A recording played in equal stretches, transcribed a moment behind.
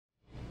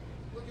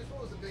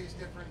the biggest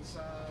difference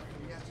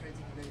from yesterday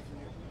to today for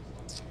you?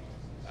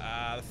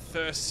 The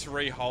first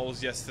 3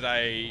 holes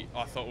yesterday,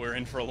 I thought we were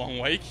in for a long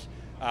week.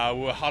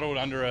 We were huddled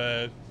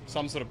under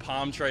some sort of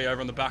palm tree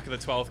over on the back of the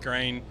 12th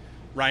green,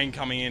 rain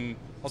coming in.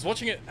 I was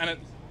watching it, and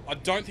I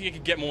don't think it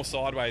could get more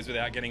sideways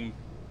without getting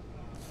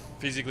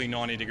physically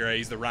 90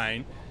 degrees, the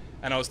rain.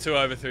 And I was 2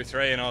 over through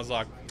 3, and I was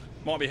like,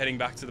 might be heading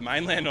back to the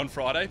mainland on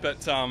Friday.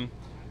 But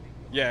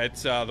yeah,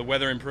 it's the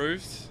weather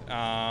improved,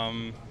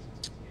 and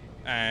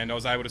I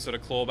was able to sort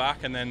of claw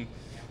back. And then,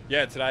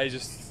 yeah, today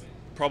just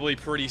probably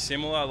pretty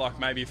similar, like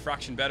maybe a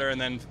fraction better,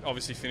 and then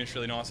obviously finished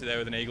really nicely there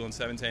with an eagle on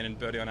 17 and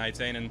birdie on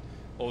 18, and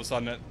all of a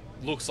sudden it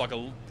looks like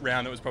a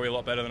round that was probably a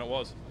lot better than it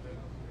was.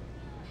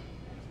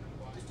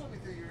 Just talk me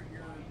through your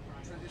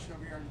transition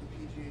over here into the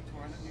PGA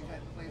Tour. I know you've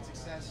had played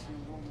success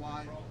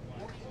worldwide.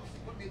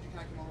 What made you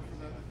kind of come over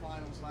for the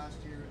finals last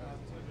year, to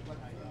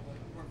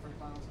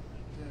finals,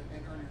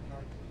 and earn your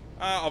card?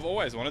 I've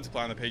always wanted to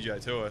play on the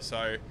PGA Tour,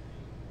 so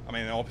I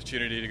mean the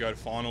opportunity to go to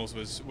finals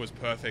was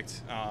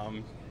perfect.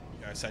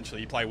 You know, essentially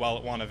you play well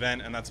at one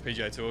event, and that's a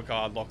PGA Tour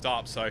card locked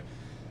up. So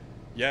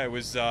yeah, it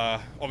was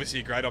obviously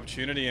a great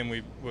opportunity, and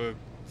we were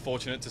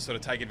fortunate to sort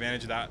of take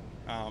advantage of that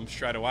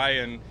straight away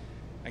and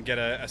get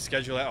a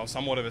schedule out, or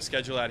somewhat of a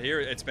schedule out here.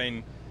 It's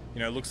been, you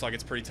know, it looks like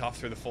it's pretty tough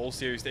through the fall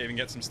series to even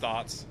get some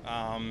starts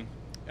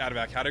out of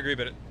our category,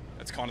 but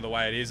it's kind of the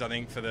way it is. I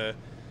think for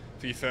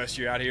your first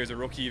year out here as a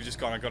rookie, you've just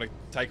kind of got to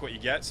take what you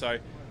get. So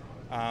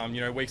you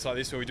know, weeks like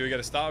this where we do get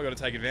a start, we've got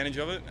to take advantage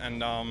of it.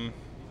 And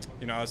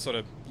you know, I sort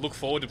of look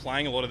forward to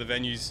playing a lot of the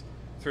venues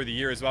through the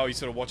year as well. You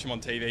sort of watch them on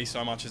TV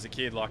so much as a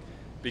kid. Like,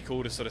 it'd be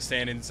cool to sort of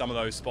stand in some of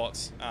those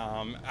spots,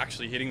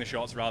 actually hitting the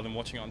shots rather than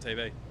watching it on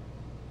TV.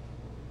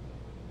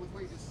 With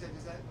what you just said,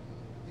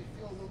 do you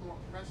feel a little more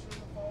pressure in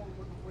the fall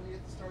when you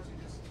get the starts? You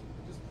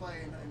just play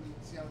and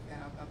see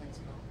how things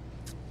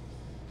go?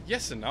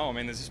 Yes and no. I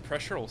mean, there's this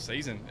pressure all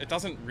season. It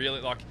doesn't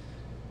really, like,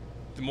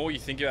 the more you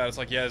think about it, it's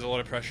like, yeah, there's a lot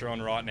of pressure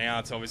on right now.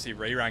 It's obviously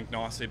re-ranked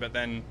nicely, but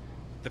then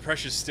the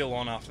pressure's still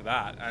on after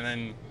that. And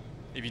then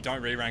if you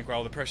don't re-rank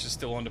well, the pressure's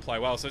still on to play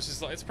well. So it's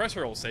just like, it's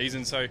pressure all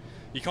season. So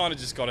you kind of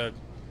just got to,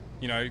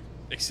 you know,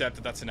 accept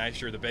that that's the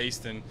nature of the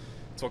beast, and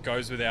it's what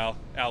goes with our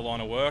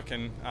line of work.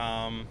 And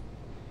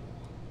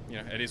you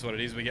know, it is what it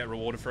is. We get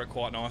rewarded for it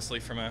quite nicely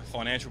from a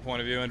financial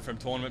point of view and from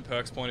tournament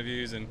perks point of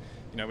views. And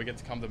you know, we get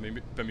to come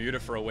to Bermuda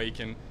for a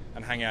week and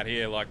hang out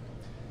here. Like,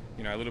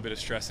 you know, a little bit of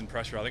stress and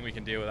pressure, I think we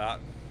can deal with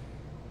that.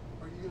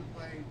 Are you going to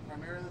play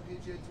primarily the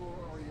PGA Tour,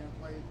 or are you going to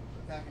play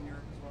back in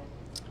Europe as well?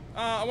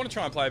 I want to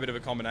try and play a bit of a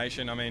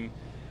combination. I mean,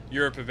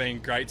 Europe have been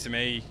great to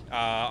me.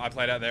 I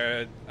played out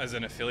there as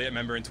an affiliate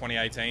member in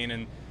 2018,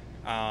 and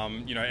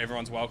you know,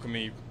 everyone's welcomed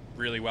me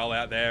really well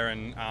out there,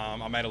 and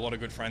I made a lot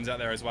of good friends out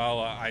there as well.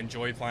 I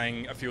enjoy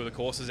playing a few of the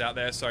courses out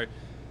there. So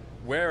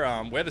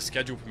where the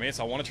schedule permits,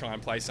 I want to try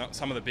and play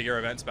some of the bigger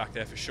events back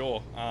there for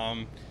sure.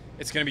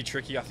 It's going to be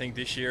tricky, I think,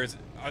 this year.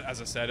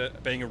 As I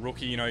said, being a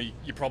rookie, you know,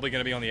 you're probably going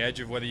to be on the edge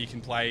of whether you can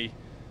play,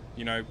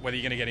 you know, whether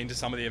you're going to get into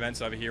some of the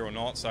events over here or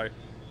not. So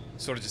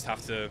sort of just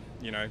have to,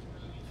 you know,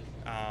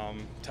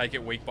 take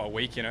it week by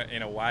week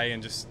in a way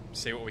and just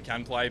see what we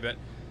can play. But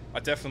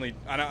I definitely,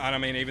 and I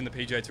mean, even the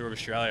PGA Tour of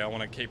Australia, I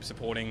want to keep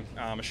supporting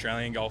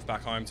Australian golf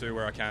back home too,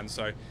 where I can.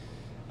 So,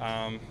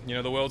 you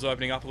know, the world's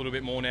opening up a little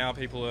bit more now.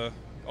 People are,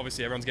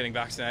 obviously everyone's getting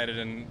vaccinated,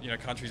 and, you know,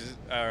 countries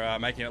are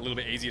making it a little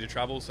bit easier to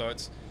travel. So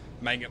it's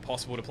making it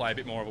possible to play a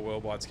bit more of a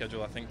worldwide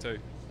schedule, I think, too.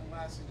 And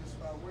lastly, just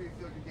where do you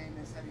feel your game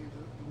is heading into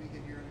the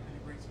weekend here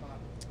in a great spot?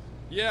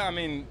 Yeah, I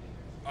mean,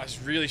 I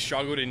really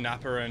struggled in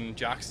Napa and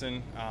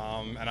Jackson,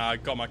 and I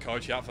got my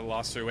coach out for the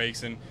last 2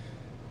 weeks, and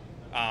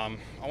I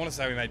want to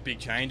say we made big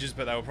changes,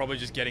 but they were probably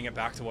just getting it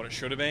back to what it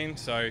should have been.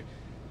 So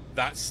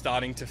that's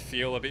starting to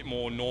feel a bit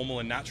more normal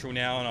and natural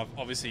now, and I've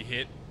obviously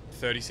hit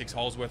 36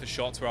 holes worth of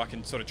shots where I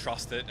can sort of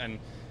trust it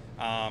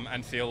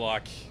and feel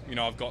like, you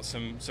know, I've got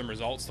some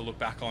results to look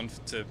back on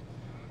to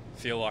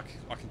feel like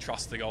I can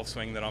trust the golf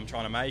swing that I'm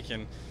trying to make.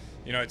 And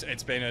you know,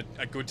 it's been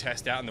a good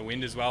test out in the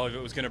wind as well. If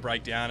it was going to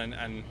break down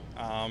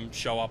and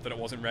show up that it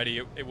wasn't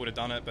ready, it would have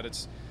done it. But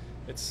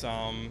it's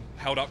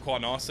held up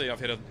quite nicely. I've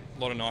hit a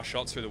lot of nice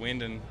shots through the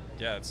wind, and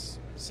yeah, it's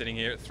sitting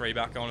here at 3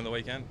 back on in the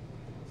weekend.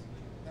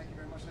 Thank you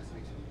very much. Nice to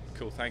meet you.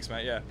 Cool, thanks,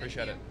 mate. Yeah,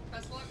 appreciate it.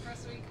 Best of luck for the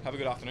rest of the week. Have a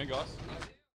good afternoon, guys.